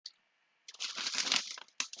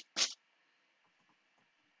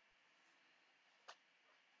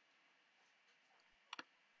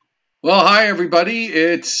Well, hi everybody.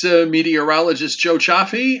 It's meteorologist Joe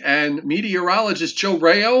Chaffee and meteorologist Joe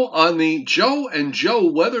Rayo on the Joe and Joe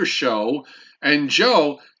Weather Show. And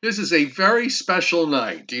Joe, this is a very special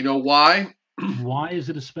night. Do you know why? Why is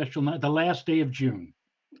it a special night? The last day of June.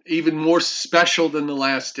 Even more special than the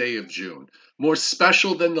last day of June. More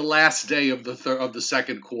special than the last day of the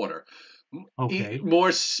second quarter. Okay.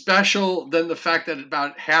 More special than the fact that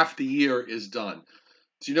about half the year is done.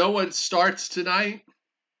 Do you know what starts tonight?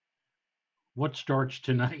 What starts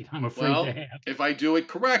tonight? I'm afraid to Well, have. if I do it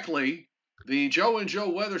correctly, the Joe and Joe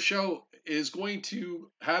Weather Show is going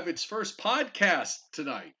to have its first podcast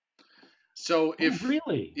tonight. So Oh, if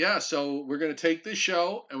really? yeah, so we're going to take this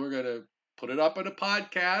show and we're going to put it up in a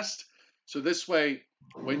podcast. So this way,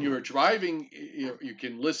 when you're driving, you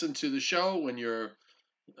can listen to the show. When you're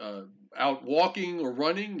uh, out walking or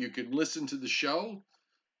running, you can listen to the show.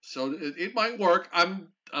 So it might work. I'm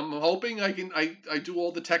hoping I do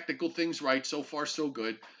all the technical things right. So far, so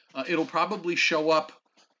good. It'll probably show up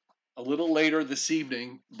a little later this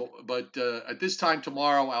evening, but at this time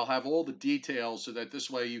tomorrow, I'll have all the details so that this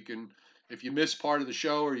way you can, if you miss part of the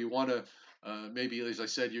show or you want to, maybe as I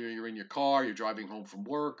said, you're in your car, you're driving home from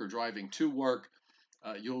work or driving to work,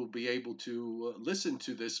 you'll be able to listen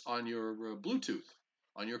to this on your Bluetooth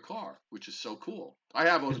on your car, which is so cool. I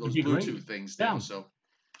have one This of would those be great. Bluetooth things now, Yeah. so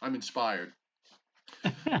I'm inspired.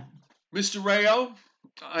 Mr. Rayo,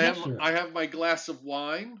 Yes, sir. I have my glass of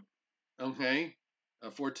wine, okay,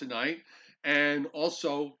 for tonight, and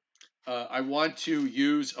also I want to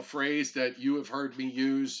use a phrase that you have heard me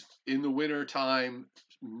use in the winter time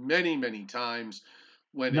many times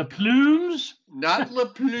when The it plumes. not le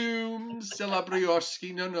plume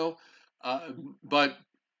celebrioski, no, uh, but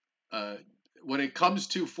uh, when it comes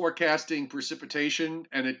to forecasting precipitation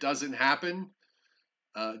and it doesn't happen,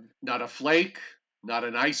 not a flake, not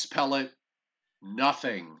an ice pellet,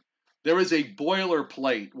 nothing. There is a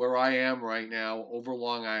boilerplate where I am right now over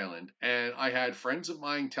Long Island, and I had friends of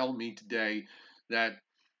mine tell me today that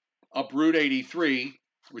up Route 83,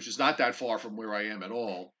 which is not that far from where I am at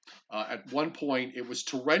all, at one point it was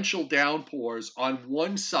torrential downpours on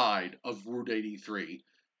one side of Route 83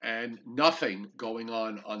 and nothing going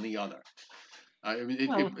on the other. I mean,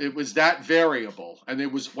 Well, it was that variable, and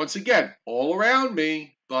it was once again all around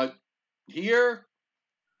me, but here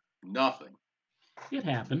nothing. it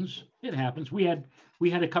happens. It happens. We had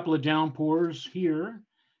a couple of downpours here,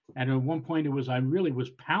 and at one point I really was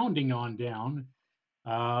pounding on down.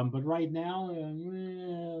 But right now,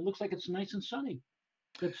 looks like it's nice and sunny.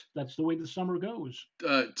 That's the way the summer goes.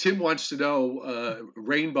 Tim wants to know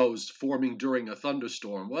rainbows forming during a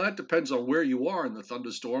thunderstorm. Well, that depends on where you are in the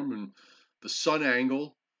thunderstorm and the sun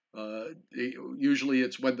angle. Usually,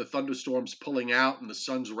 it's when the thunderstorm's pulling out and the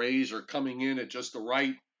sun's rays are coming in at just the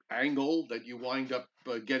right angle that you wind up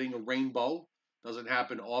getting a rainbow. Doesn't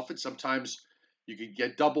happen often. Sometimes you could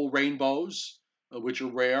get double rainbows, which are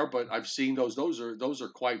rare, but I've seen those. Those are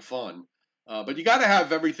quite fun. But you got to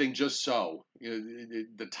have everything just so.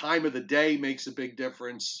 The time of the day makes a big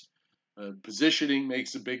difference. Positioning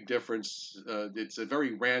makes a big difference. It's a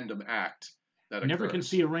very random act that Never can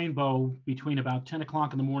see occurs. a rainbow between about 10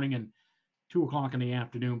 o'clock in the morning and 2 o'clock in the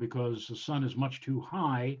afternoon because the sun is much too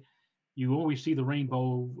high. You always see the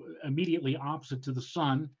rainbow immediately opposite to the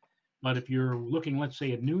sun. But if you're looking, let's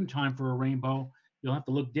say at noontime for a rainbow, you'll have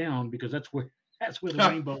to look down because that's where the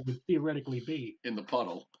rainbow would theoretically be. In the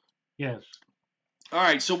puddle. Yes. All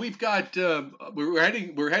right, so we've got we're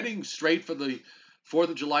heading straight for the Fourth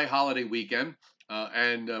of July holiday weekend,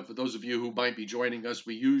 and for those of you who might be joining us,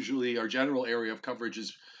 we usually our general area of coverage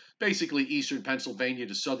is basically eastern Pennsylvania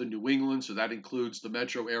to southern New England, so that includes the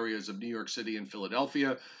metro areas of New York City and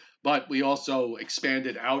Philadelphia, but we also expand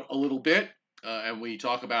it out a little bit, and we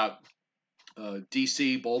talk about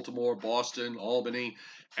DC, Baltimore, Boston, Albany,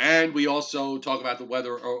 and we also talk about the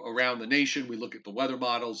weather around the nation. We look at the weather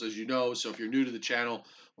models, as you know. So if you're new to the channel,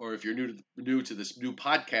 or if you're new to this new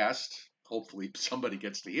podcast, hopefully somebody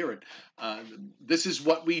gets to hear it. Uh, this is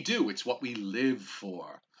what we do. It's what we live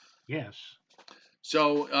for. Yes.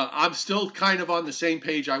 So I'm still kind of on the same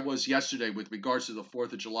page I was yesterday with regards to the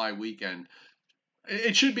Fourth of July weekend.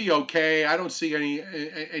 It should be okay. I don't see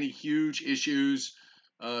any huge issues.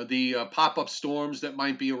 The pop-up storms that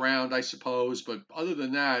might be around, I suppose, but other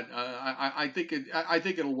than that, I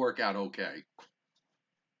think it'll work out okay.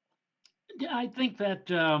 Yeah, I think that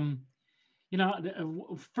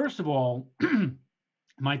first of all,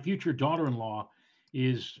 my future daughter-in-law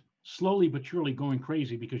is slowly but surely going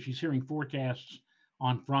crazy because she's hearing forecasts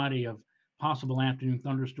on Friday of possible afternoon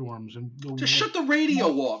thunderstorms and Just what shut the radio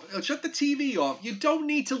off. Shut the TV off. You don't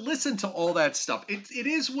need to listen to all that stuff. It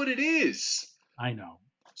is what it is. I know.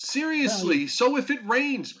 Well, Seriously. So if it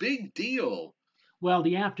rains, big deal. well,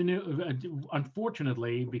 the afternoon,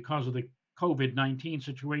 unfortunately, because of the COVID-19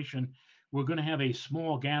 situation, we're going to have a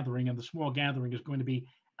small gathering, and the small gathering is going to be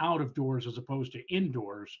out of doors as opposed to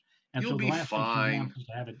indoors. And You'll so the be last thing she fine. wants is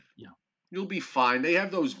to have it, you know. You'll be fine. They have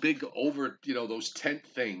those big over, those tent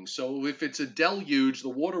things. So if it's a deluge, the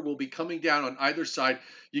water will be coming down on either side.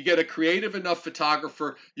 You get a creative enough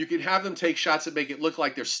photographer, you can have them take shots that make it look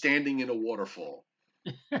like they're standing in a waterfall.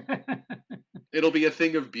 It'll be a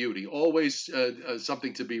thing of beauty. Always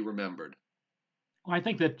something to be remembered. Well, I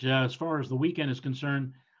think that as far as the weekend is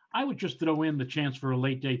concerned, I would just throw in the chance for a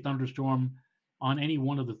late day thunderstorm on any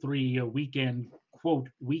one of the three weekend, quote,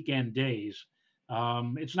 weekend days.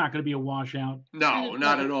 It's not going to be a washout, and No, it's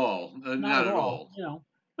not at all. not Not at at all, all. you know.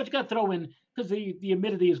 But you got to throw in because the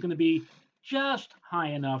humidity is going to be just high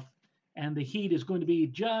enough, and the heat is going to be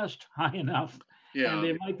just high enough, and Yeah.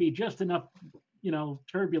 there might be just enough,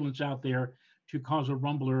 turbulence out there to cause a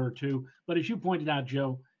rumbler or two. But as you pointed out,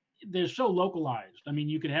 Joe, they're so localized. I mean,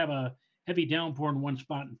 you could have a heavy downpour in one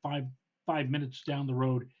spot, and five minutes down the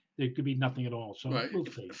road, there could be nothing at all. So Right. we'll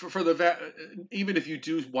see. For even if you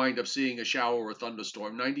do wind up seeing a shower or a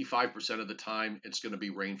thunderstorm, 95% of the time it's going to be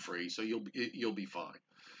rain free, so you'll be fine.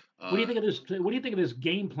 What do you Uh, think of this? What do you think of this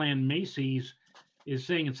game plan? Macy's is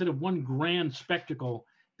saying instead of one grand spectacle,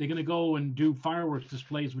 they're going to go and do fireworks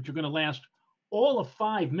displays, which are going to last all of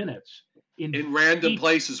 5 minutes in in random each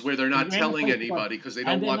places where they're in not random telling places, anybody because they and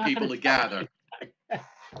don't they're want not people going to to tell gather. anybody.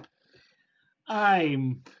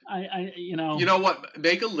 You know what?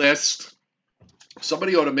 Make a list.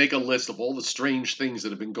 Somebody ought to make a list of all the strange things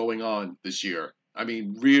that have been going on this year. I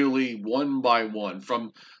mean, really, one by one,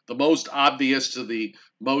 from the most obvious to the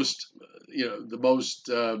most, the most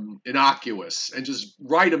innocuous, and just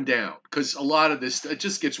write them down because a lot of this it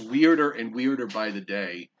just gets weirder and weirder by the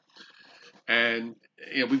day. And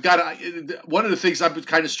we've got one of the things I've been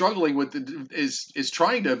kind of struggling with is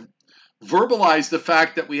trying to verbalize the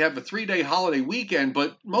fact that we have a 3-day holiday weekend,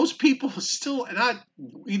 but most people still not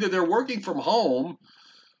either they're working from home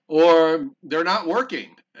or they're not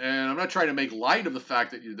working. And I'm not trying to make light of the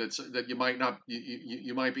fact that you might not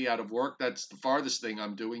you might be out of work. That's the farthest thing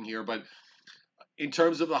I'm doing here. But in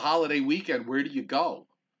terms of the holiday weekend, where do you go?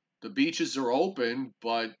 The beaches are open,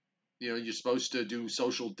 but you're supposed to do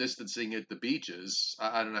social distancing at the beaches.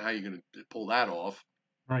 I don't know how you're going to pull that off.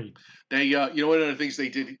 Right. They, one of the things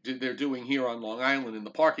they're doing here on Long Island in the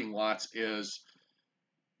parking lots is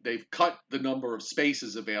they've cut the number of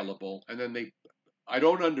spaces available, and then I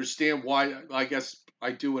don't understand why. I guess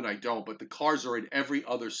I do and I don't, but the cars are in every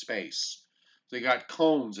other space. They got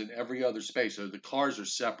cones in every other space, so the cars are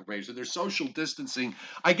separated. So they're social distancing.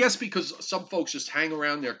 I guess because some folks just hang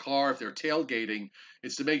around their car if they're tailgating,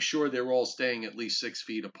 it's to make sure they're all staying at least 6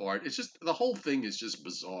 feet apart. It's just the whole thing is just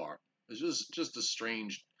bizarre. It's just a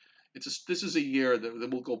strange. This is a year that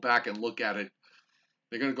we'll go back and look at it.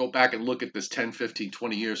 They're going to go back and look at this 10, 15,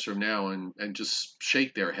 20 years from now and just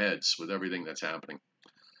shake their heads with everything that's happening.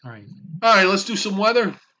 All right. All right, let's do some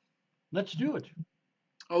weather. Let's do it.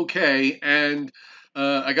 Okay, and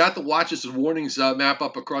I got the watches and warnings map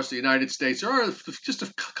up across the United States. There are just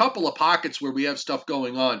a couple of pockets where we have stuff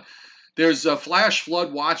going on. There's flash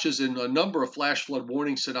flood watches and a number of flash flood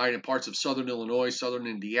warnings tonight in parts of southern Illinois, southern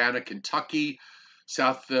Indiana, Kentucky,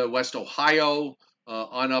 southwest Ohio,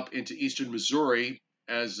 on up into eastern Missouri,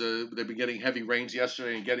 as they've been getting heavy rains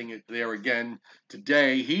yesterday and getting it there again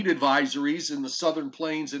today. Heat advisories in the southern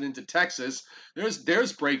plains and into Texas.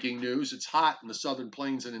 There's breaking news. It's hot in the southern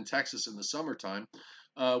plains and in Texas in the summertime.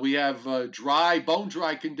 We have bone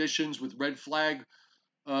dry conditions with red flag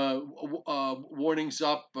warnings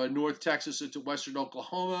up North Texas into western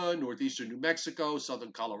Oklahoma, northeastern New Mexico,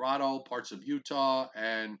 southern Colorado, parts of Utah,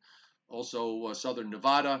 and also southern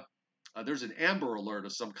Nevada. There's an amber alert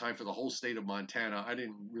of some kind for the whole state of Montana. I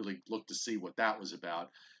didn't really look to see what that was about.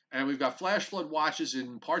 And we've got flash flood watches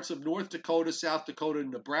in parts of North Dakota, South Dakota,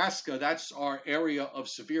 and Nebraska. That's our area of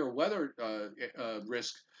severe weather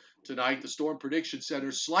risk tonight. The Storm Prediction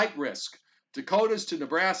Center, slight risk. Dakotas to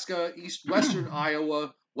Nebraska, western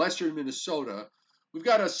Iowa, western Minnesota. We've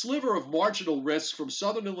got a sliver of marginal risk from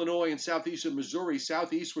southern Illinois and southeastern Missouri,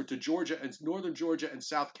 southeastward to Georgia and northern Georgia and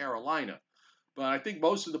South Carolina. But I think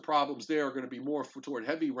most of the problems there are going to be more toward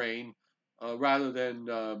heavy rain rather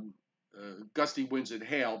than gusty winds and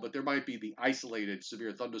hail, but there might be the isolated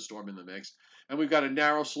severe thunderstorm in the mix. And we've got a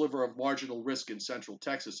narrow sliver of marginal risk in central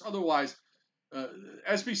Texas. Otherwise,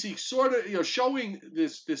 SBC sort of showing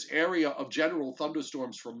this area of general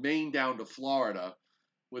thunderstorms from Maine down to Florida,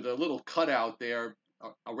 with a little cutout there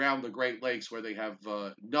around the Great Lakes where they have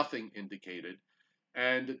nothing indicated.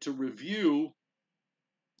 And to review,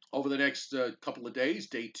 over the next couple of days,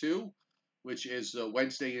 day 2, which is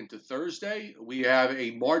Wednesday into Thursday, we have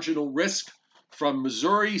a marginal risk from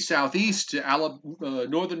Missouri southeast to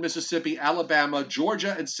northern Mississippi, Alabama,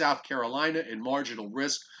 Georgia, and South Carolina in marginal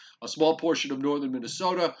risk. A small portion of northern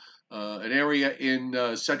Minnesota, an area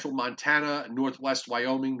in central Montana, northwest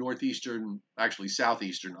Wyoming,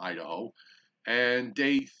 southeastern Idaho. And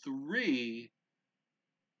day 3,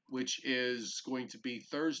 which is going to be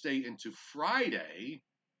Thursday into Friday,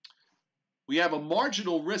 we have a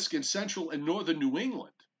marginal risk in central and northern New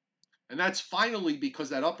England. And that's finally because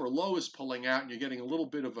that upper low is pulling out and you're getting a little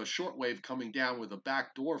bit of a shortwave coming down with a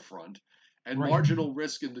backdoor front. And Right. marginal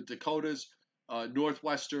risk in the Dakotas,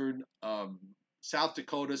 northwestern South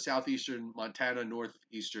Dakota, southeastern Montana,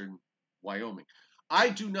 northeastern Wyoming. I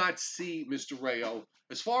do not see, Mr. Rayo,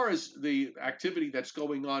 as far as the activity that's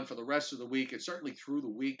going on for the rest of the week and certainly through the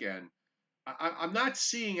weekend, I'm not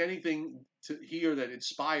seeing anything here that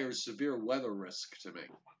inspires severe weather risk to me.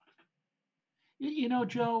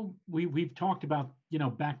 Joe, we've talked about,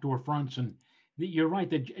 backdoor fronts, and you're right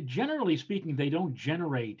that generally speaking, they don't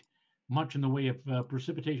generate much in the way of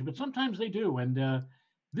precipitation, but sometimes they do. And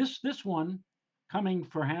this one coming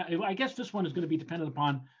for, I guess this one is going to be dependent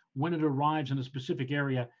upon when it arrives in a specific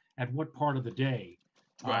area at what part of the day.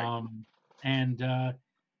 Right.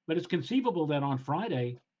 But it's conceivable that on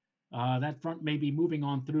Friday, that front may be moving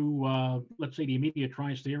on through, let's say, the immediate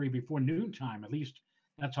tri-state area before noontime. At least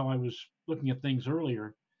that's how I was looking at things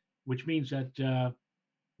earlier, which means that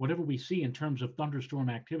whatever we see in terms of thunderstorm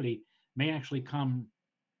activity may actually come,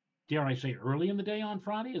 dare I say, early in the day on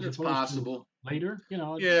Friday, as It's opposed possible. to later.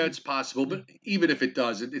 Yeah, it's possible, but even if it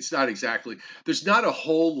does, it's not exactly. There's not a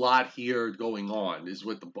whole lot here going on. Is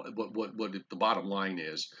what the bottom line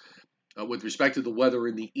is with respect to the weather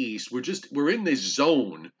in the east. We're in this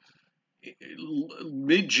zone,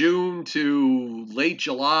 mid-June to late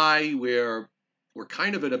July, where we're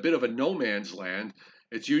kind of in a bit of a no man's land.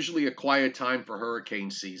 It's usually a quiet time for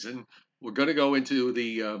hurricane season. We're going to go into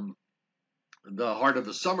the heart of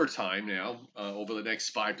the summertime now over the next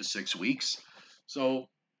 5 to 6 weeks. So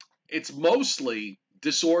it's mostly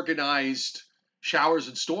disorganized showers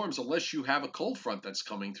and storms unless you have a cold front that's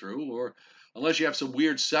coming through, or unless you have some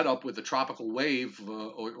weird setup with a tropical wave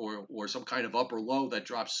or some kind of upper low that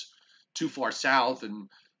drops too far south and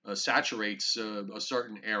saturates a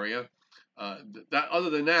certain area. Other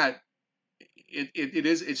than that,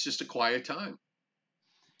 it's just a quiet time.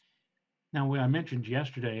 Now, I mentioned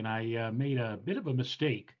yesterday, and I made a bit of a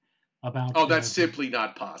mistake about. Oh, that's simply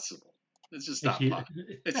not possible. It's just not. You,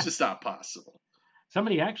 it's just not possible.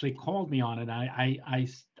 Somebody actually called me on it. I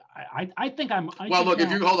think I'm. Well, look,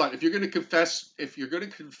 hold on, if you're going to confess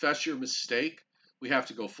your mistake, we have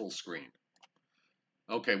to go full screen.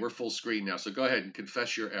 Okay, we're full screen now, so go ahead and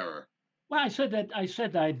confess your error. Well, I said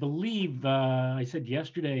I believe I said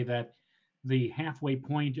yesterday that the halfway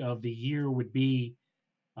point of the year would be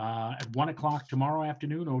at 1:00 tomorrow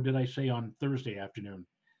afternoon, or did I say on Thursday afternoon?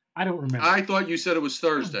 I don't remember. I thought you said it was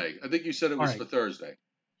Thursday. I think you said it was for Thursday.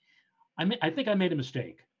 I think I made a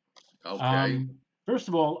mistake. Okay. First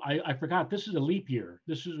of all, I forgot this is a leap year.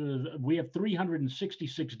 We have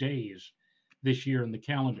 366 days this year in the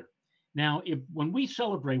calendar. Now, when we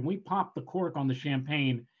celebrate, we pop the cork on the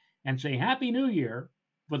champagne and say Happy New Year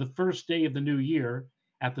for the first day of the new year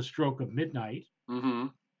at the stroke of midnight. Mm-hmm.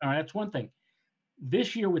 All right, that's one thing.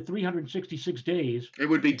 This year with 366 days, it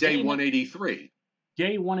would be day 183.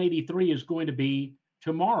 Day 183 is going to be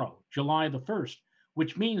tomorrow, July the 1st,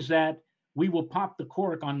 which means that we will pop the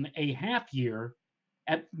cork on a half year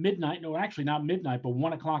at midnight. No, actually not midnight, but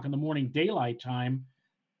 1:00 in the morning, daylight time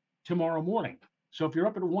tomorrow morning. So if you're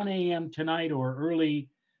up at 1 a.m. tonight or early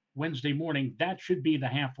Wednesday morning, that should be the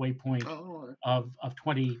halfway point of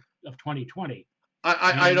 2020.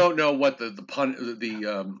 I don't know what the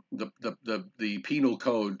penal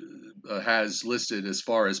code has listed as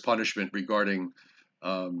far as punishment regarding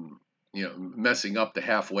messing up the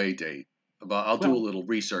halfway date. I'll do a little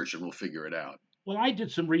research and we'll figure it out. Well, I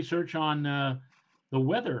did some research on the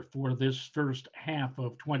weather for this first half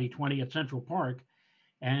of 2020 at Central Park.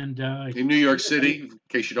 And in New York City, in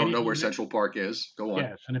case you don't know where Central Park is, go on.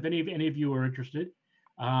 Yes, and if any of you are interested,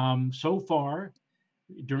 so far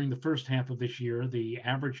during the first half of this year, the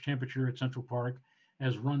average temperature at Central Park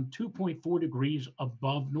has run 2.4 degrees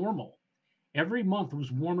above normal. Every month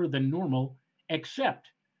was warmer than normal,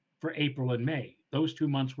 except for April and May. Those 2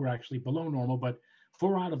 months were actually below normal, but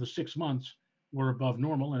 4 out of the 6 months were above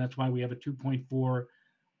normal, and that's why we have a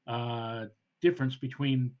 2.4 difference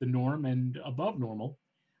between the norm and above normal.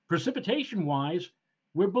 Precipitation-wise,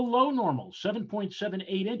 we're below normal,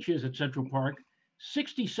 7.78 inches at Central Park,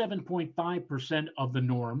 67.5% of the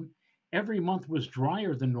norm. Every month was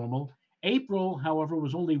drier than normal. April, however,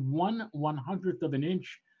 was only 1/100th of an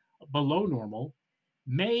inch below normal.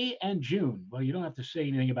 May and June, well, you don't have to say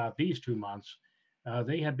anything about these 2 months.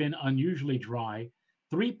 They have been unusually dry.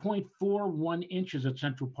 3.41 inches at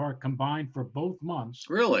Central Park combined for both months.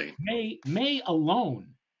 Really? May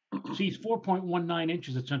alone sees 4.19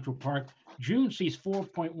 inches at Central Park. June sees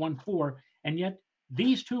 4.14, and yet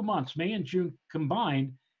these 2 months, May and June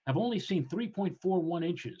combined, have only seen 3.41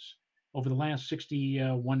 inches over the last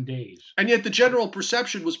 61 days. And yet the general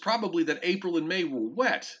perception was probably that April and May were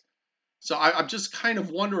wet. So I'm just kind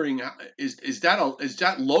of wondering, is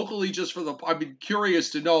that locally just for the? I'd be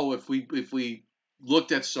curious to know if we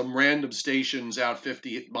looked at some random stations out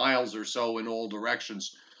 50 miles or so in all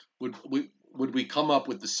directions, would we come up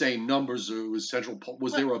with the same numbers? Or was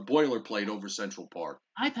there a boilerplate over Central Park?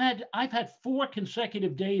 I've had 4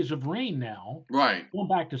 consecutive days of rain now. Right. Going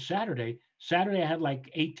back to Saturday. Saturday I had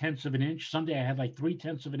like 8 tenths of an inch. Sunday I had like 3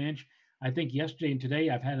 tenths of an inch. I think yesterday and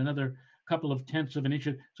today I've had another couple of tenths of an inch.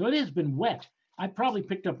 So it has been wet. I probably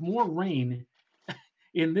picked up more rain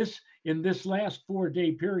in this last 4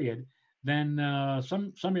 day period than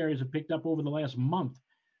some areas have picked up over the last month.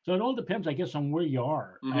 So it all depends, I guess, on where you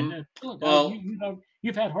are. Mm-hmm. And Well,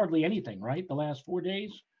 you've had hardly anything, right? The last 4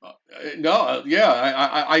 days. no,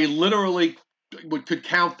 yeah, I literally could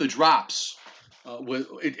count the drops. And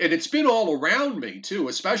it's been all around me too,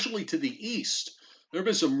 especially to the east. There have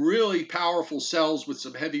been some really powerful cells with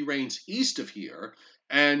some heavy rains east of here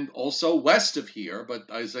and also west of here. But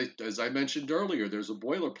as I mentioned earlier, there's a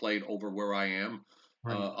boilerplate over where I am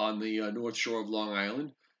Right. on the North Shore of Long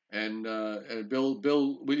Island. And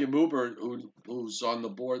Bill William Uber, who's on the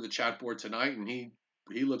board, the chat board tonight, and he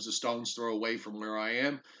lives a stone's throw away from where I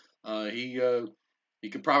am. He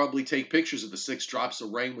could probably take pictures of the 6 drops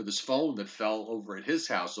of rain with his phone that fell over at his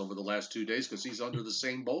house over the last 2 days because he's under the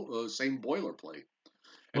same boilerplate.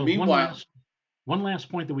 And Well, meanwhile, one last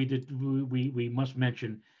point that we must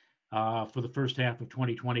mention for the first half of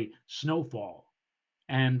 2020, snowfall.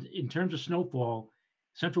 And in terms of snowfall,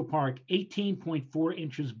 Central Park 18.4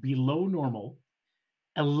 inches below normal,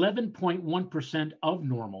 11.1% of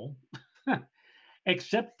normal,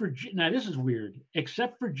 except for now this is weird.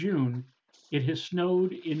 Except for June, it has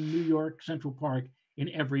snowed in New York Central Park in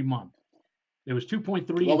every month. There was 2.3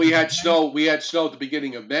 well, inches. we had snow. We had snow at the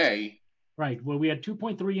beginning of May. Right. Well, we had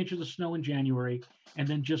 2.3 inches of snow in January, and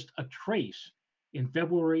then just a trace in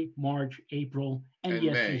February, March, April, and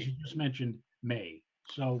yes, May. as you just mentioned, May.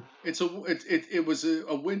 So it was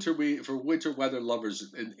a winter for winter weather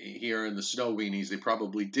lovers here in the snow weenies. They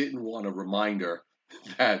probably didn't want a reminder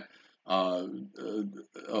that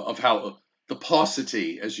of how the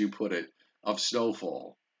paucity, as you put it, of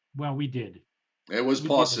snowfall. well, we did. There was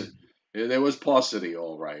paucity. There was paucity,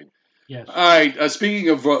 all right. Yes. All right. Speaking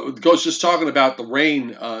of, Ghost, just talking about the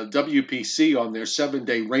rain, WPC on their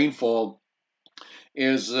 7-day rainfall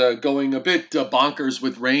is going a bit bonkers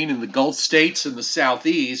with rain in the Gulf states and the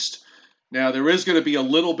southeast. Now, there is going to be a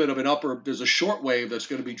little bit of there's a short wave that's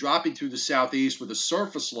going to be dropping through the southeast with a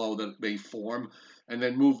surface low that may form and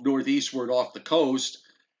then move northeastward off the coast.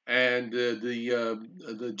 And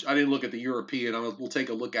I didn't look at the European. We'll take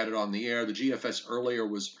a look at it on the air. The GFS earlier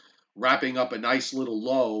was wrapping up a nice little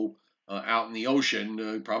low out in the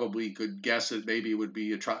ocean. Probably could guess that maybe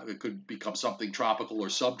it could become something tropical or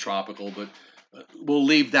subtropical, but we'll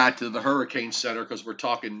leave that to the Hurricane Center because we're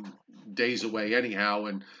talking days away anyhow,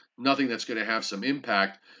 and nothing that's going to have some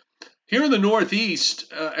impact. Here in the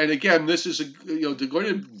Northeast, and again, this is going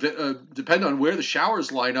to depend on where the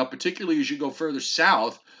showers line up, particularly as you go further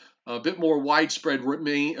south. A bit more widespread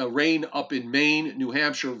rain up in Maine, New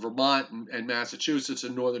Hampshire, Vermont, and Massachusetts,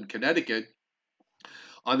 and northern Connecticut,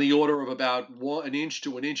 on the order of about an inch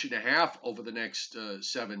to an inch and a half over the next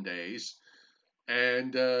 7 days.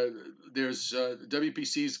 And there's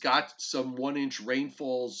WPC's got some 1-inch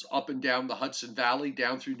rainfalls up and down the Hudson Valley,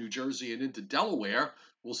 down through New Jersey and into Delaware.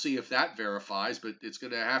 We'll see if that verifies, but it's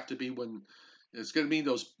going to have to be when it's going to mean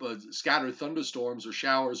those scattered thunderstorms or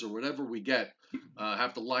showers or whatever we get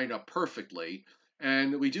have to line up perfectly.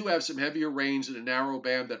 And we do have some heavier rains in a narrow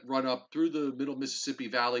band that run up through the middle Mississippi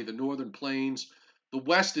Valley, the northern plains. The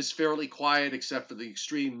west is fairly quiet except for the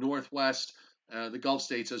extreme northwest. The Gulf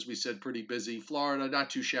states, as we said, pretty busy. Florida,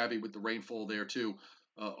 not too shabby with the rainfall there too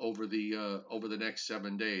over the next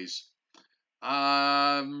 7 days.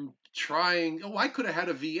 Trying. Oh, I could have had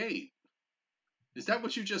a V8. Is that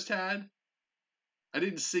what you just had? I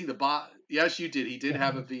didn't see the bot. Yes, you did. He did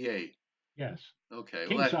have a V8. Yes. Okay.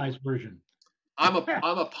 King size version. I'm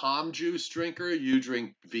a palm juice drinker. You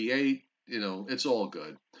drink V8. It's all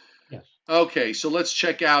good. Yes. Okay, so let's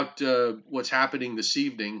check out what's happening this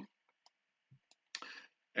evening.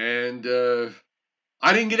 And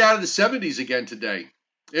I didn't get out of the 70s again today.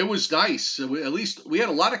 It was nice. At least we had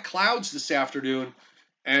a lot of clouds this afternoon.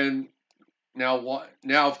 And now,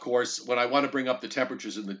 of course, when I want to bring up the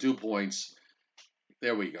temperatures and the dew points,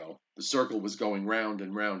 there we go. The circle was going round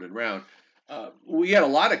and round and round. We had a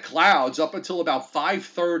lot of clouds up until about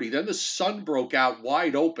 5:30. Then the sun broke out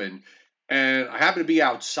wide open, and I happened to be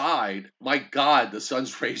outside. My God, the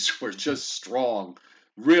sun's rays were just strong,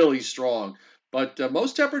 really strong. But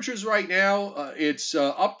most temperatures right now, it's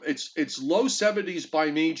up. It's low 70s by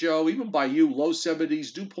me, Joe. Even by you, low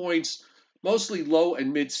 70s. Dew points mostly low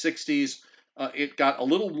and mid 60s. It got a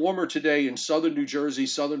little warmer today in southern New Jersey,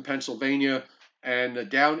 southern Pennsylvania, and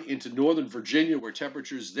down into northern Virginia, where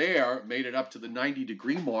temperatures there made it up to the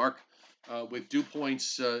 90-degree mark, with dew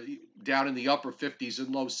points down in the upper 50s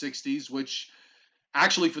and low 60s, which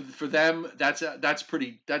actually for them that's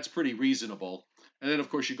pretty reasonable. And then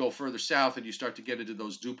of course you go further south and you start to get into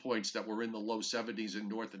those dew points that were in the low 70s in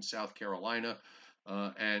North and South Carolina,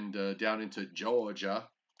 and down into Georgia,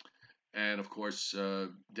 and of course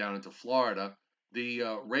down into Florida. The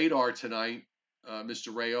radar tonight,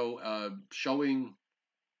 Mr. Rayo, showing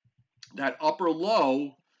that upper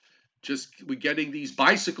low, just we getting these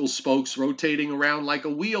bicycle spokes rotating around like a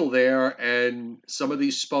wheel there, and some of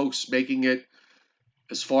these spokes making it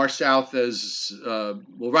as far south as well.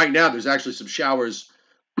 Right now, there's actually some showers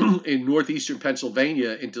in northeastern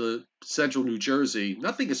Pennsylvania into central New Jersey.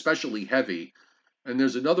 Nothing especially heavy. And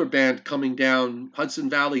there's another band coming down Hudson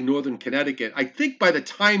Valley, northern Connecticut. I think by the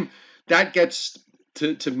time that gets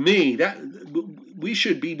to me, that we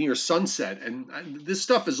should be near sunset, and this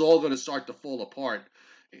stuff is all going to start to fall apart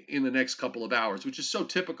in the next couple of hours, which is so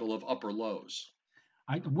typical of upper lows.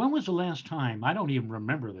 When was the last time? I don't even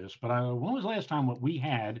remember this, but when was the last time what we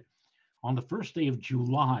had on the first day of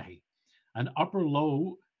July, an upper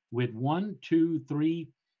low with one, two, three.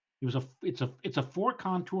 It's a four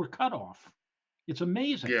contour cutoff. It's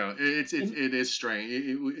amazing. Yeah, And it is strange.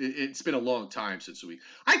 It's been a long time since we.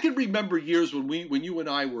 I can remember years when you and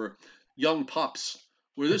I were young pups,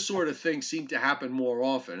 where this sort of thing seemed to happen more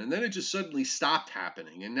often, and then it just suddenly stopped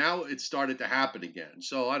happening, and now it started to happen again.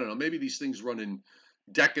 So I don't know. Maybe these things run in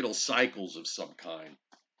decadal cycles of some kind.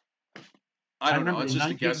 I I don't know. remember It's just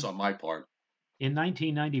a guess on my part. in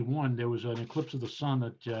 1991 there was an eclipse of the sun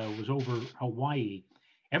that was over Hawaii.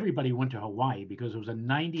 Everybody went to Hawaii because there was a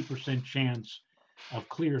 90% chance of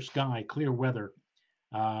clear sky, clear weather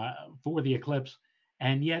uh, for the eclipse,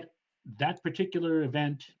 and yet that particular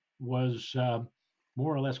event was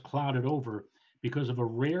more or less clouded over because of a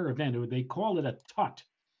rare event. They called it a TUT,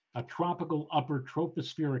 a tropical upper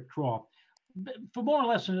tropospheric trough, for more or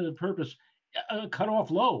less the purpose, cut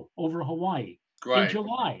off low over Hawaii in Right.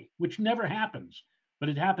 July, which never happens, but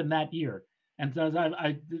it happened that year. And so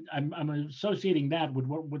I'm associating that with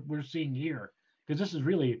what we're seeing here because this is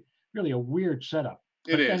really a weird setup.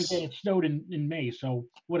 It But then again, is. it snowed in May, so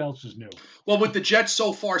what else is new? Well, with the jets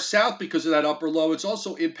so far south because of that upper low, it's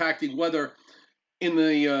also impacting weather in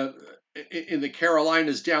the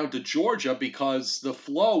Carolinas down to Georgia because the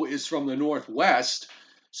flow is from the northwest.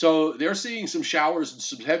 So they're seeing some showers and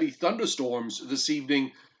some heavy thunderstorms this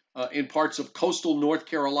evening in parts of coastal North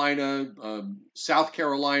Carolina, South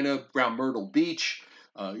Carolina, around Myrtle Beach.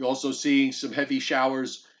 You're also seeing some heavy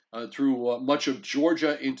showers through much of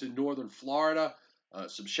Georgia into northern Florida.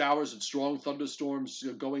 Some showers and strong thunderstorms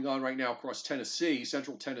going on right now across Tennessee,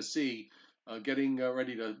 central Tennessee, getting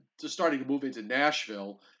ready to starting to move into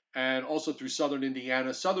Nashville, and also through southern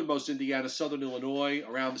Indiana, southernmost Indiana, southern Illinois,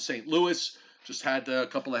 around St. Louis. Just had a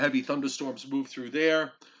couple of heavy thunderstorms move through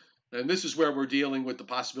there. And this is where we're dealing with the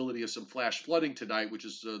possibility of some flash flooding tonight, which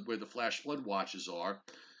is where the flash flood watches are.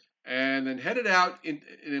 And then headed out, and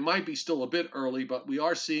it might be still a bit early, but we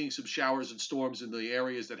are seeing some showers and storms in the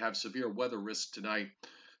areas that have severe weather risk tonight,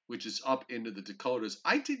 which is up into the Dakotas.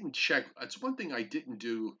 I didn't check. That's one thing I didn't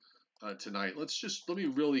do tonight. Let me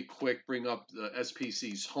really quick bring up the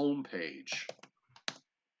SPC's homepage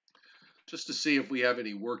just to see if we have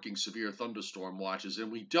any working severe thunderstorm watches.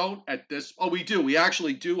 And we don't at this. Oh, we do. We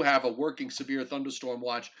actually do have a working severe thunderstorm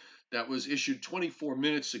watch that was issued 24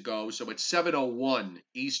 minutes ago. So it's 7:01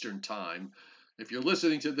 Eastern time. If you're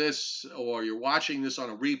listening to this or you're watching this on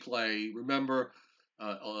a replay, remember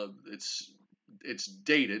it's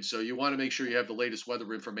dated, so you want to make sure you have the latest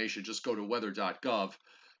weather information. Just go to weather.gov.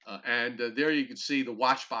 And there you can see the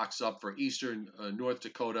watch box up for eastern North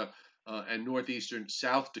Dakota and northeastern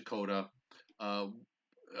South Dakota, uh,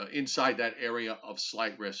 inside that area of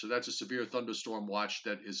slight risk. So that's a severe thunderstorm watch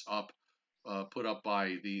that is up put up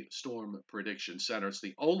by the Storm Prediction Center. It's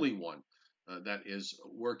the only one that is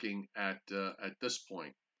working at this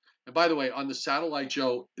point. And by the way, on the satellite,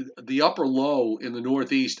 Joe, the upper low in the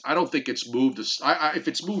Northeast, I don't think it's moved. If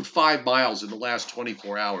it's moved 5 miles in the last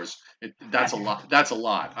 24 hours, that's a lot. That's a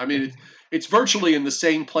lot. I mean, it's virtually in the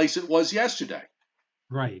same place it was yesterday.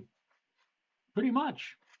 Right. Pretty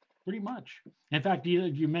much. Pretty much. In fact,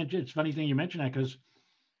 you mentioned, it's a funny thing you mentioned that because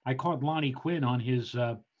I caught Lonnie Quinn on his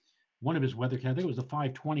one of his weathercasts. I think it was the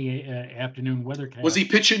 5:20 afternoon Was he weathercast.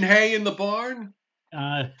 pitching hay in the barn?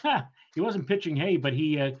 Uh, he wasn't pitching hay, but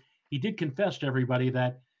he did confess to everybody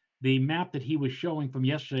that the map that he was showing from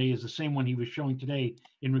yesterday is the same one he was showing today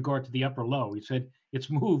in regard to the upper low. He said it's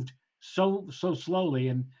moved so slowly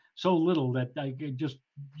and so little that I could just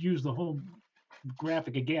use the whole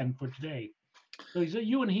graphic again for today. So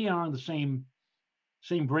you and he are on the same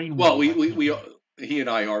Well, brainwave, I think. he and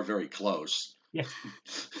I are very close. Yeah.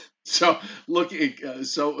 So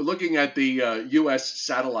looking at the U.S.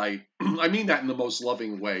 satellite, I mean that in the most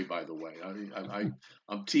loving way. By the way,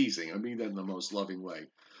 I'm teasing. I mean that in the most loving way.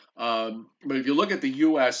 But if you look at the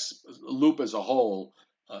U.S. loop as a whole,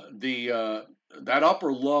 the that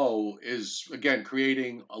upper low is again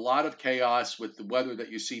creating a lot of chaos with the weather that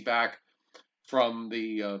you see back from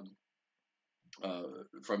the uh,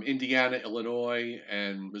 from Indiana, Illinois,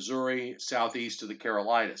 and Missouri, southeast to the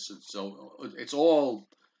Carolinas. So it's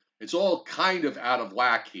all kind of out of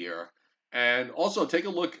whack here. And also take a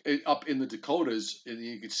look up in the Dakotas, and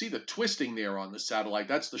you can see the twisting there on the satellite.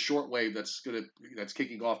 That's the short wave that's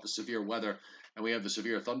kicking off the severe weather, and we have the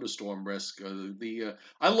severe thunderstorm risk.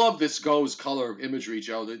 I love this GOES color imagery,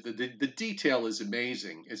 Joe. The detail is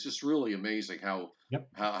amazing. It's just really amazing Yep.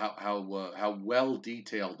 how well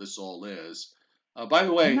detailed this all is. By the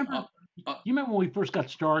You way, remember you remember when we first got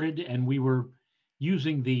started and we were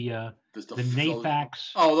using the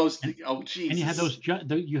NAFAX those and you had Jesus.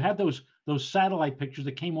 you had those satellite pictures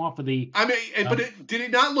that came off of the I mean, but um, did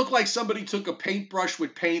it not look like somebody took a paintbrush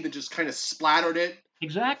with paint and just kind of splattered it on a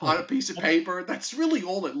exactly. piece of That's paper? That's really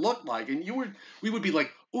all it looked like. And we would be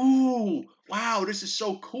like, "Ooh, wow, this is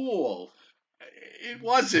so cool." It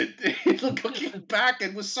wasn't. Looking back,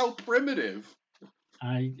 it was so primitive.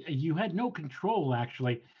 you had no control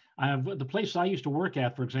actually. The place I used to work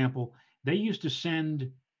at, for example, they used to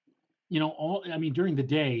send all I mean during the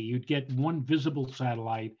day you'd get one visible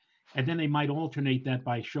satellite, and then they might alternate that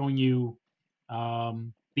by showing you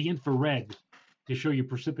the infrared to show you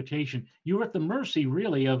precipitation. You were at the mercy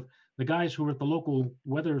really of the guys who were at the local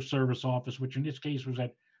weather service office, which in this case was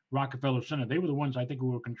at Rockefeller Center. They were the ones I think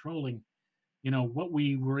who were controlling what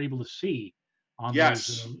we were able to see on those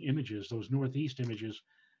Yes. images, those northeast images.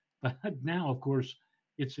 But now, of course,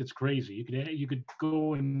 it's crazy. You could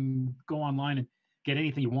go online and get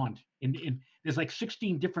anything you want. And there's like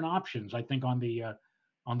 16 different options, I think, on the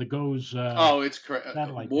GOES Oh, it's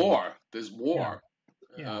satellite more. page. There's Yeah, more.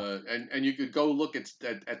 yeah. And you could go look at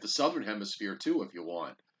the southern hemisphere too if you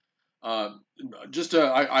want. Uh,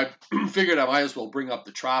 I figured I might as well bring up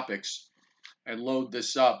the tropics and load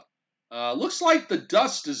this up. Looks like the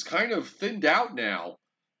dust is kind of thinned out now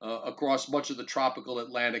across much of the tropical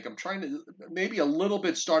Atlantic. I'm trying to maybe a little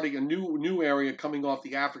bit starting a new area coming off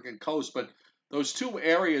the African coast, but those two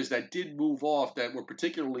areas that did move off that were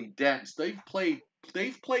particularly dense, they've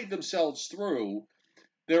played themselves through.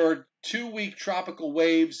 There are 2 week tropical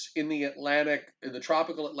waves in the Atlantic, in the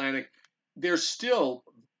tropical Atlantic. They're still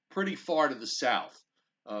pretty far to the south,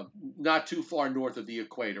 uh, not too far north of the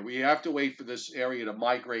equator. We have to wait for this area to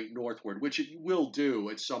migrate northward, which it will do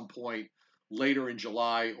at some point later in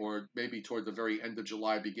July or maybe toward the very end of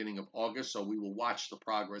July, beginning of August. So we will watch the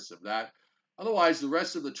progress of that. Otherwise, the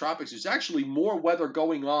rest of the tropics, there's actually more weather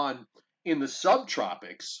going on in the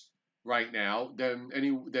subtropics right now than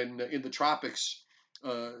in the tropics.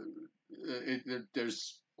 uh,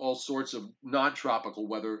 there's all sorts of non-tropical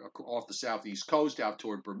weather off the southeast coast, out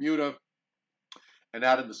toward Bermuda, and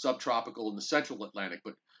out in the subtropical and the central Atlantic.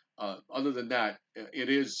 But other than that, it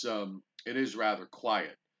is rather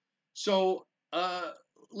quiet. So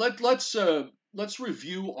let's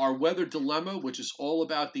review our weather dilemma, which is all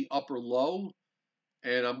about the upper low.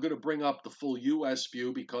 And I'm going to bring up the full U.S.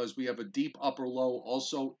 view because we have a deep upper low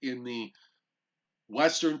also in the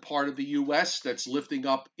western part of the U.S. that's lifting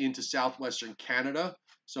up into southwestern Canada.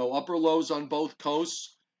 So upper lows on both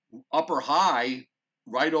coasts, upper high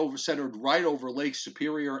centered right over Lake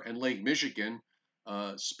Superior and Lake Michigan,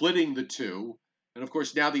 splitting the two. And of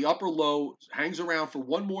course, now the upper low hangs around for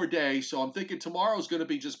one more day. So I'm thinking tomorrow's going to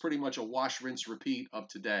be just pretty much a wash, rinse, repeat of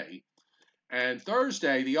today. And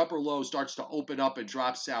Thursday, the upper low starts to open up and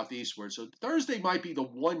drop southeastward. So Thursday might be the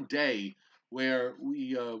one day where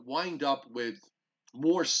we wind up with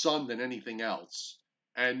more sun than anything else,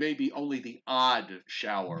 and maybe only the odd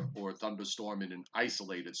shower or thunderstorm in an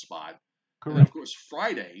isolated spot. And then, of Correct. course,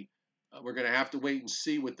 Friday, we're going to have to wait and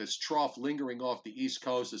see with this trough lingering off the East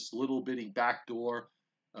Coast, this little bitty backdoor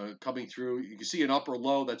coming through. You can see an upper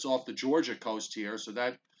low that's off the Georgia coast here, so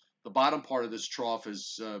that the bottom part of this trough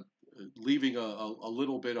is leaving a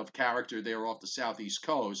little bit of character there off the southeast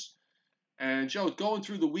coast. And Joe, going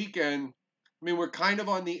through the weekend, I mean, we're kind of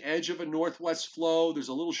on the edge of a northwest flow. There's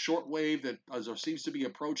a little short wave that seems to be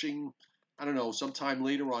approaching, I don't know, sometime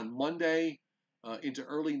later on Monday into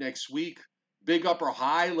early next week. Big upper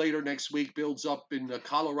high later next week builds up in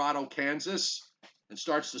Colorado, Kansas, and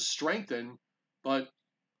starts to strengthen. But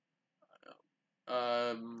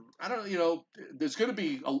I don't, there's going to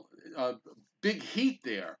be a big heat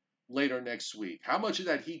there later next week. How much of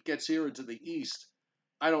that heat gets here into the east?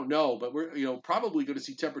 I don't know, but we're probably going to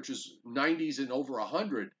see temperatures 90s and over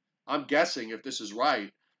 100. I'm guessing, if this is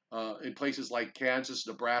right, in places like Kansas,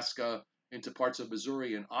 Nebraska, into parts of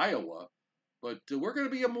Missouri and Iowa. But we're going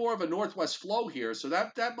to be more of a northwest flow here, so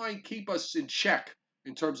that might keep us in check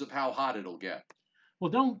in terms of how hot it'll get.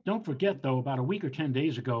 Well, don't forget though. About a week or 10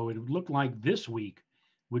 days ago, it looked like this week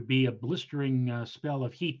would be a blistering spell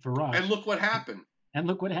of heat for And us. look what happened. And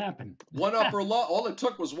look what happened. One upper low. All it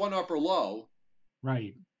took was one upper low.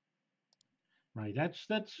 Right. Right. That's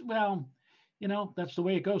well, that's the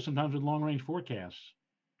way it goes sometimes with long range forecasts.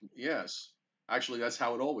 Yes. Actually, that's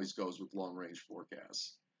how it always goes with long range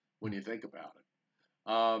forecasts when you think about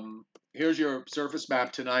it. Here's your surface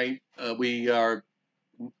map tonight. We are,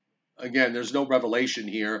 again, there's no revelation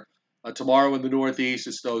here. Tomorrow in the Northeast,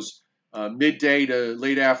 it's those midday to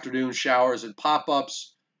late afternoon showers and pop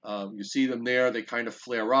ups. You see them there, they kind of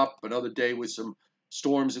flare up. Another day with some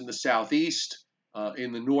storms in the Southeast.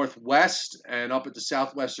 In the Northwest and up into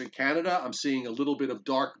southwestern Canada, I'm seeing a little bit of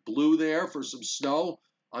dark blue there for some snow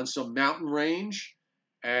on some mountain range.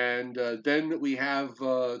 And then we have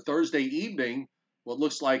Thursday evening, what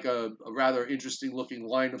looks like a rather interesting looking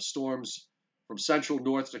line of storms from central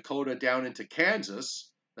North Dakota down into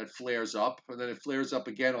Kansas that flares up. And then it flares up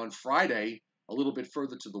again on Friday, a little bit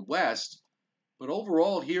further to the west. But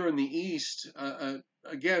overall, here in the east,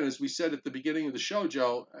 again, as we said at the beginning of the show,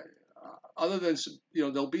 Joe, other than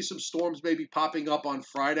there'll be some storms maybe popping up on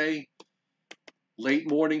Friday, late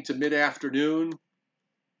morning to mid afternoon,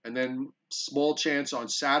 and then small chance on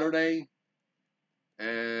Saturday,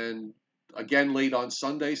 and again late on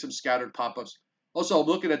Sunday, some scattered pop-ups. Also, I'm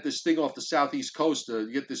looking at this thing off the southeast coast.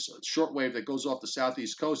 You get this short wave that goes off the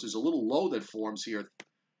southeast coast. There's a little low that forms here.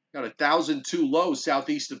 Got 1,002 low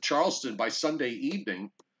southeast of Charleston by Sunday evening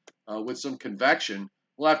with some convection.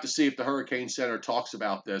 We'll have to see if the Hurricane Center talks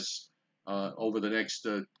about this over the next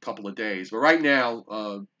couple of days. But right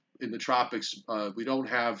now, in the tropics, we don't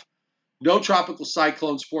have no tropical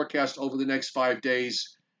cyclones forecast over the next 5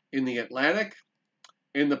 days in the Atlantic.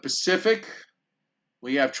 In the Pacific,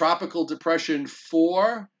 we have Tropical Depression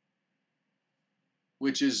 4,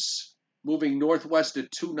 which is moving northwest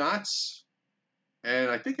at 2 knots.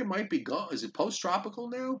 And I think it might be gone. Is it post-tropical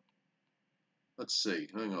now? Let's see.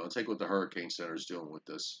 Hang on. I'll take what the Hurricane Center is doing with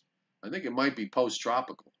this. I think it might be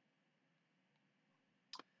post-tropical.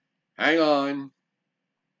 Hang on.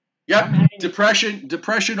 Yep,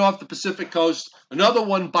 depression off the Pacific coast. Another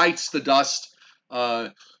one bites the dust.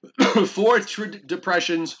 4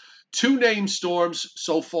 depressions, 2 named storms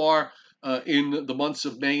so far in the months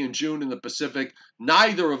of May and June in the Pacific.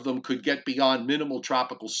 Neither of them could get beyond minimal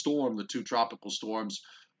tropical storm, the 2 tropical storms,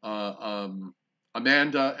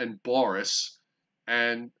 Amanda and Boris.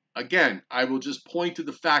 And again, I will just point to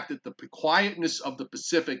the fact that the quietness of the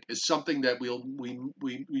Pacific is something that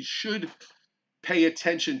we should pay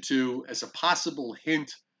attention to as a possible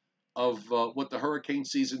hint of what the hurricane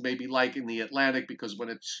season may be like in the Atlantic, because when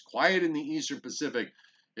it's quiet in the Eastern Pacific,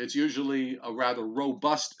 it's usually a rather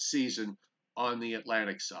robust season on the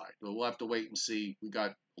Atlantic side. But we'll have to wait and see. We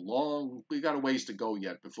got a ways to go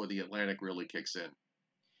yet before the Atlantic really kicks in.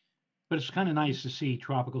 But it's kind of nice to see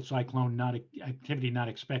tropical cyclone activity not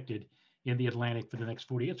expected in the Atlantic for the next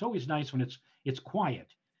 40. It's always nice when it's quiet.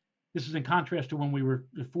 This is in contrast to when we were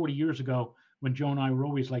 40 years ago, when Joe and I were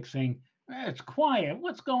always like saying, it's quiet.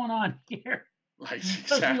 What's going on here? Right,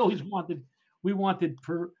 exactly. We wanted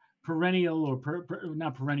perennial or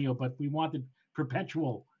not perennial, but we wanted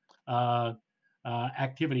perpetual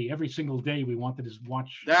activity every single day. We wanted to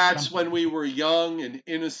watch. That's something. When we were young and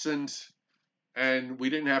innocent, and we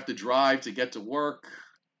didn't have to drive to get to work,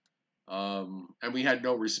 and we had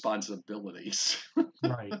no responsibilities.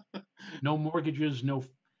 Right. No mortgages, no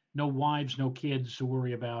wives, no kids to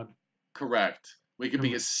worry about. Correct. We could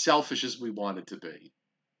be as selfish as we wanted to be.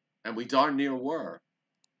 And we darn near were.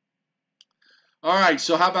 All right,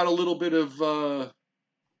 so how about a little bit of,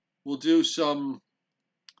 we'll do some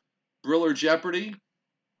Briller Jeopardy.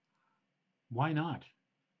 Why not?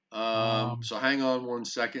 So hang on one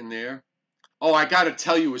second there. Oh, I got to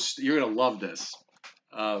tell you, you're going to love this.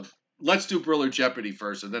 Let's do Briller Jeopardy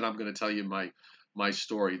first, and then I'm going to tell you my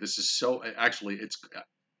story. This is actually,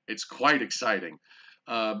 it's quite exciting.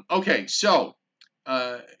 Okay, so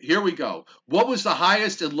here we go. What was the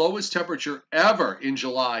highest and lowest temperature ever in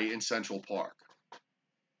July in Central Park?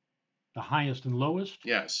 The highest and lowest?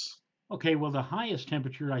 Yes. Okay, well, the highest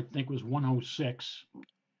temperature, I think, was 106.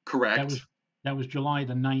 Correct. That was July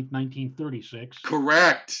the 9th, 1936.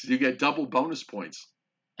 Correct. You get double bonus points.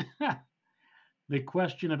 The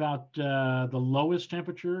question about the lowest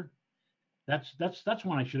temperature, that's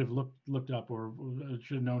one I should have looked up or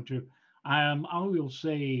should have known too. I will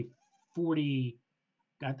say 40.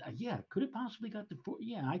 Could it possibly got to 40?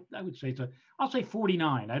 Yeah, I would say so. I'll say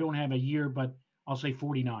 49. I don't have a year, but I'll say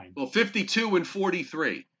 49. Well, 52 and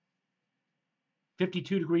 43.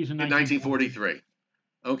 52 degrees in 1943.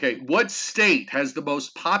 Okay, what state has the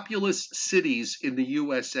most populous cities in the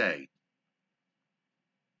USA?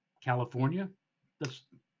 California. That's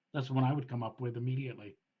the one I would come up with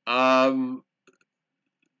immediately.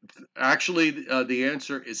 Actually, the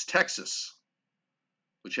answer is Texas,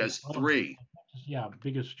 which has 3. Yeah,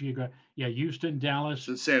 biggest geographic. Yeah, Houston, Dallas,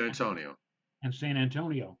 and San Antonio. And San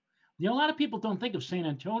Antonio. You know, a lot of people don't think of San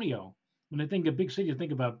Antonio when they think of big cities.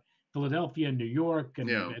 Think about Philadelphia, New York, and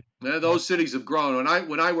those cities have grown.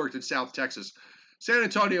 When I worked in South Texas, San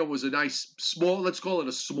Antonio was a nice small. Let's call it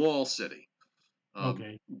a small city.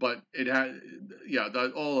 Okay. But it had,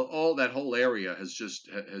 all that whole area has just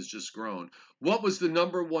grown. What was the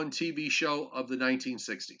 #1 TV show of the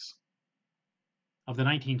 1960s? Of the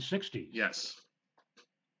 1960s? Yes.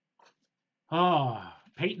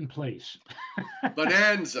 Peyton Place.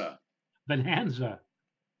 Bonanza. Bonanza.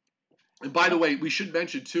 And by the way, we should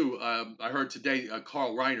mention too. I heard today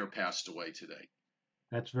Carl Reiner passed away today.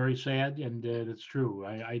 That's very sad, and it's true.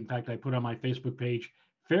 In fact, I put on my Facebook page,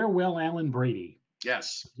 "Farewell, Alan Brady."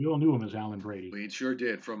 Yes. We all knew him as Alan Brady. We sure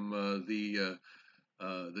did, from the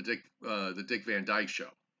Dick Van Dyke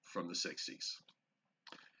Show from the 60s.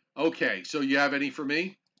 Okay, so you have any for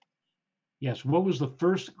me? Yes. What was the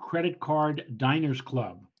first credit card Diners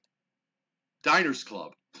Club? Diners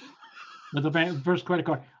Club. The first credit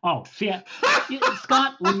card. Oh, see,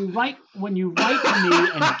 Scott, when you write to me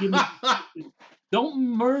and give me,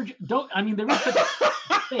 don't merge. I mean, there is such a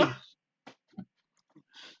space.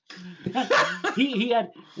 He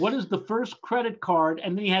had, what is the first credit card?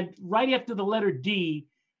 And then he had, right after the letter D,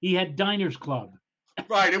 he had Diners Club.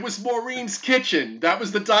 Right. It was Maureen's Kitchen. That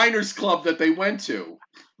was the Diners Club that they went to.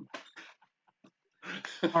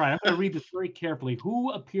 All right. I'm going to read this very carefully.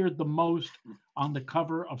 Who appeared the most on the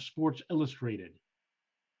cover of Sports Illustrated?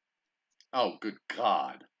 Oh, good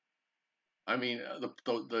God. I mean, the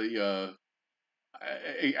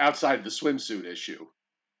outside of the swimsuit issue.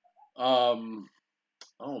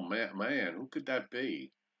 Oh man, who could that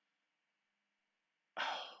be?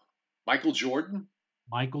 Michael Jordan?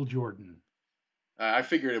 Michael Jordan. I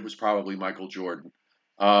figured it was probably Michael Jordan.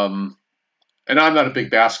 And I'm not a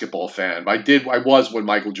big basketball fan. I was when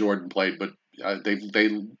Michael Jordan played, but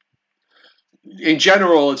in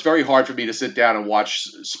general, it's very hard for me to sit down and watch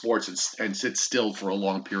sports and sit still for a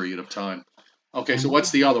long period of time. Okay, so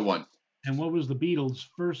what's the other one? And what was the Beatles'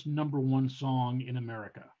 first #1 song in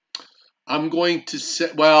America? I'm going to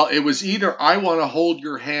say, well, it was either I Want to Hold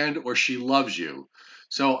Your Hand or She Loves You.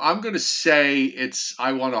 So I'm going to say it's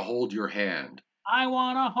I Want to Hold Your Hand. I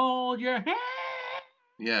want to hold your hand.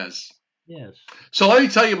 Yes. Yes. So let me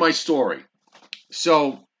tell you my story.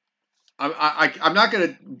 So I'm not going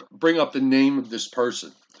to bring up the name of this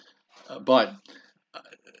person, but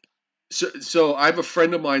so I have a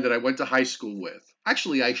friend of mine that I went to high school with.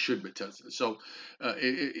 Actually, I should be tested. So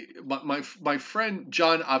my friend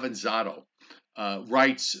John Avanzato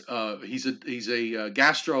writes. He's a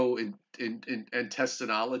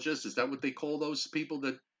gastrointestinologist. Is that what they call those people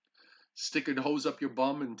that stick a hose up your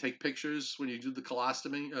bum and take pictures when you do the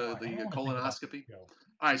colostomy, the colonoscopy?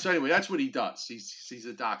 All right. So anyway, that's what he does. He's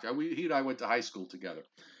a doctor. He and I went to high school together,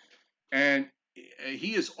 and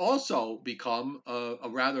he has also become a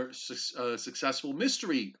rather successful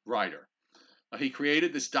mystery writer. He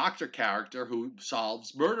created this doctor character who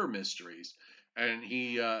solves murder mysteries, and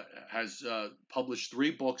he has published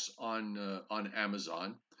 3 books on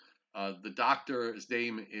Amazon. The doctor's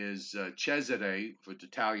name is Cesare, for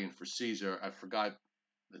Italian for Caesar. I forgot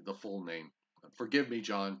the full name. Forgive me,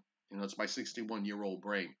 John. It's my 61-year-old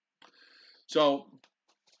brain. So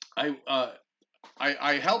I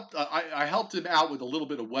I helped him out with a little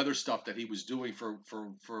bit of weather stuff that he was doing for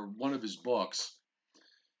one of his books,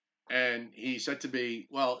 and he said to me,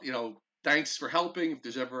 "Well, thanks for helping. If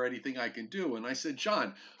there's ever anything I can do," and I said,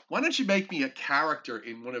 "John, why don't you make me a character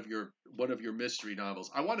in one of your mystery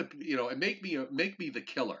novels? I want to, and make me the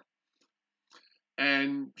killer."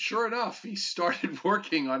 And sure enough, he started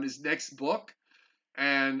working on his next book,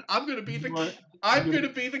 and You are, I'm you're,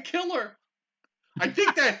 gonna be the killer. I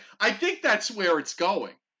think that's where it's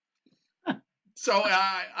going. So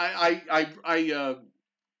I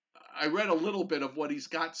read a little bit of what he's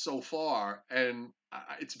got so far, and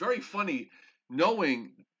it's very funny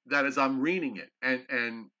knowing that as I'm reading it,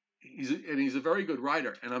 and he's a very good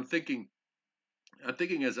writer, and I'm thinking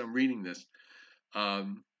as I'm reading this,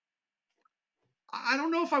 um, I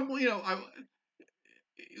don't know if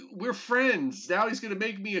we're friends now. He's going to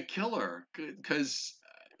make me a killer because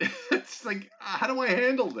it's like, how do I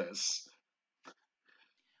handle this?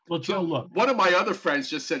 well, Joe, So look, one of my other friends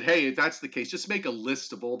just said, "Hey, if that's the case, just make a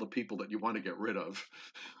list of all the people that you want to get rid of."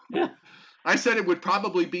 I said it would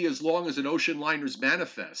probably be as long as an ocean liner's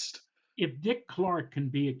manifest, if Dick Clark can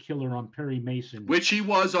be a killer on Perry Mason which he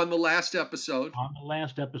was on the last episode. on the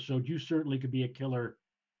last episode, you certainly could be a killer.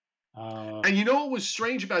 And you know what was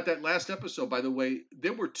strange about that last episode, by the way?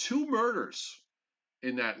 There were two murders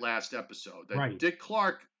in that last episode. That Right. Dick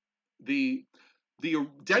Clark, the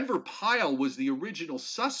Denver Pile, was the original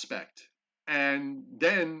suspect, and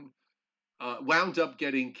then wound up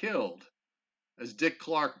getting killed, as Dick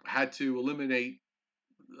Clark had to eliminate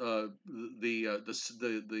the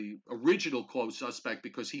original quote suspect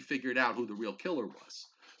because he figured out who the real killer was.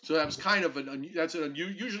 So that was kind of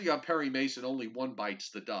usually on Perry Mason only one bites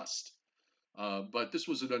the dust, but this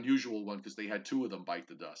was an unusual one because they had two of them bite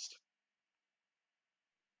the dust.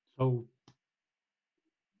 So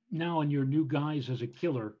now in your new guise as a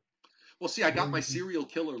killer, Well, see, I where got my you can, serial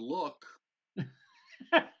killer look.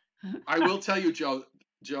 I will tell you, Joe.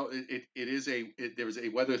 Joe, it is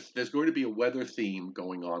there's going to be a weather theme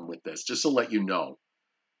going on with this, just to let you know.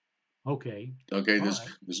 okay, Okay, all there's right.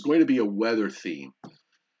 there's going to be a weather theme.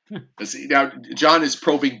 See, now John is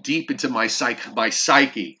probing deep into my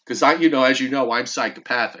psyche, because as you know, I'm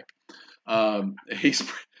psychopathic. He's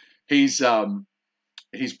he's going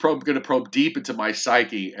to probe deep into my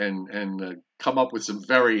psyche and come up with some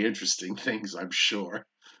very interesting things, I'm sure.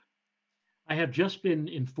 I have just been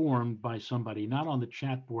informed by somebody, not on the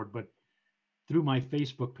chat board, but through my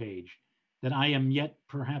Facebook page, that I am yet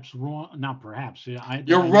perhaps wrong. Not perhaps.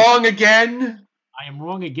 You're wrong again. I am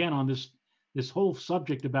wrong again on this whole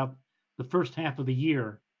subject about the first half of the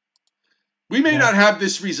year. We may That not have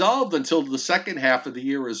this resolved until the second half of the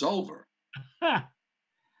year is over.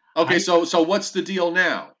 Okay, I so what's the deal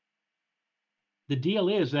now? the deal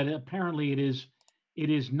is that apparently it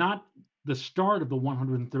is not the start of the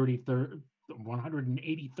 133rd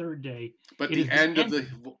 183rd day. But It the is the end of end. the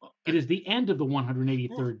It is the end of the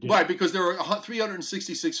 183rd right, day. because there are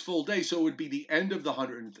 366 full days, so it would be the end of the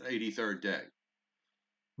 183rd day.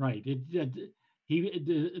 Right.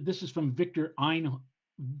 This is from Victor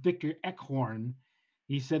Eckhorn.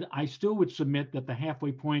 He said, "I still would submit that the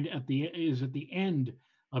halfway point is at the end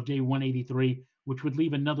of day 183, which would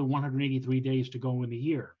leave another 183 days to go in the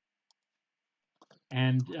year."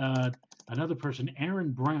 And another person,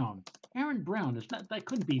 Aaron Brown. Aaron Brown is not that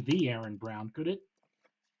couldn't be the Aaron Brown, could it?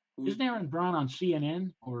 Isn't Aaron Brown on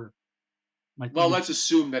CNN or am I Well, thinking let's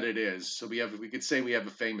assume that it is. So we could say we have a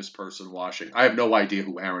famous person watching. I have no idea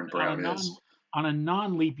who Aaron on a Brown is.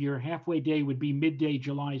 non-leap year, halfway day would be midday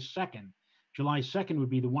July 2nd. July 2nd would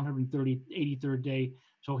be the 183rd day.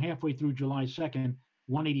 So halfway through July 2nd,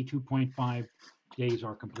 182.5 days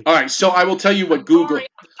are complete. All right, so I will tell you I'm what Google. sorry.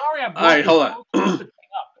 I'm sorry. I All right, brought this hold whole on. stupid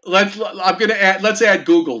Let's add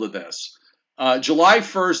Google to this. July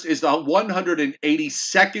 1st is the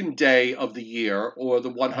 182nd day of the year, or the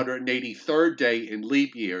thing up. 183rd day in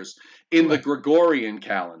leap years in the Correct. Gregorian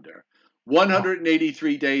calendar. Oh,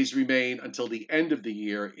 183 days remain until the end of the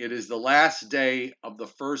year. It is the last day of the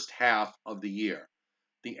first half of the year.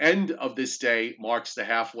 The end of this day marks the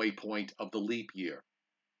halfway point of the leap year.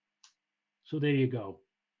 so there you go.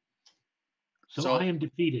 So I So, am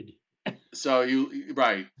defeated. so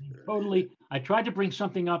right. Totally. I tried to bring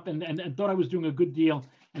something up and thought I was doing a good deal,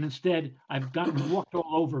 and instead I've gotten walked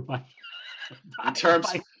all over by In by, terms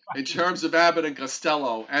by in terms of Abbott and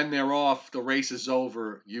Costello, and they're off. The race is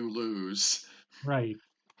over. You lose. right.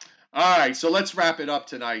 All right, so let's wrap it up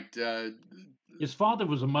tonight. His father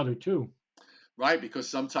was a mother too. Right, because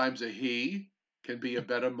sometimes a he can be a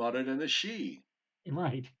better mother than a she,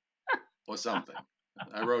 Right. or something.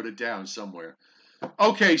 I wrote it down somewhere.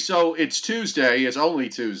 Okay, so it's Tuesday. It's only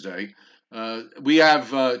Tuesday. We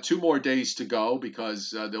have 2 more days to go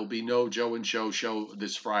because there'll be no Joe and Joe show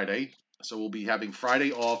this Friday. So we'll be having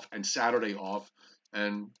Friday off and Saturday off,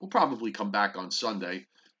 and we'll probably come back on Sunday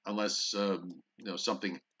unless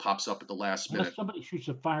something pops up at the last Unless minute. somebody shoots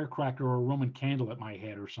a firecracker or a Roman candle at my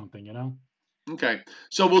head or something, you know? Okay,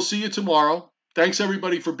 so we'll see you tomorrow. Thanks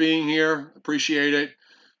everybody for being here. Appreciate it.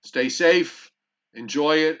 Stay safe.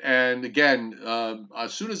 Enjoy it. And again,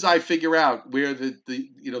 as soon as I figure out where the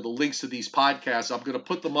links to these podcasts, I'm going to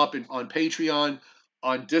put them up on Patreon,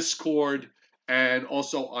 on Discord, and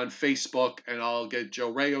also on Facebook. And I'll get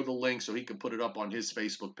Joe Rayo the link so he can put it up on his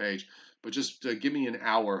Facebook page. But just give me an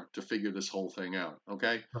hour to figure this whole thing out.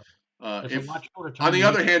 Okay. Right. It's a If lot shorter On time the than you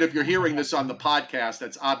other hand, if you're know I hearing have this on the podcast,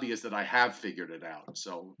 that's obvious that I have figured it out.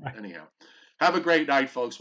 So Right. anyhow, have a great night, folks.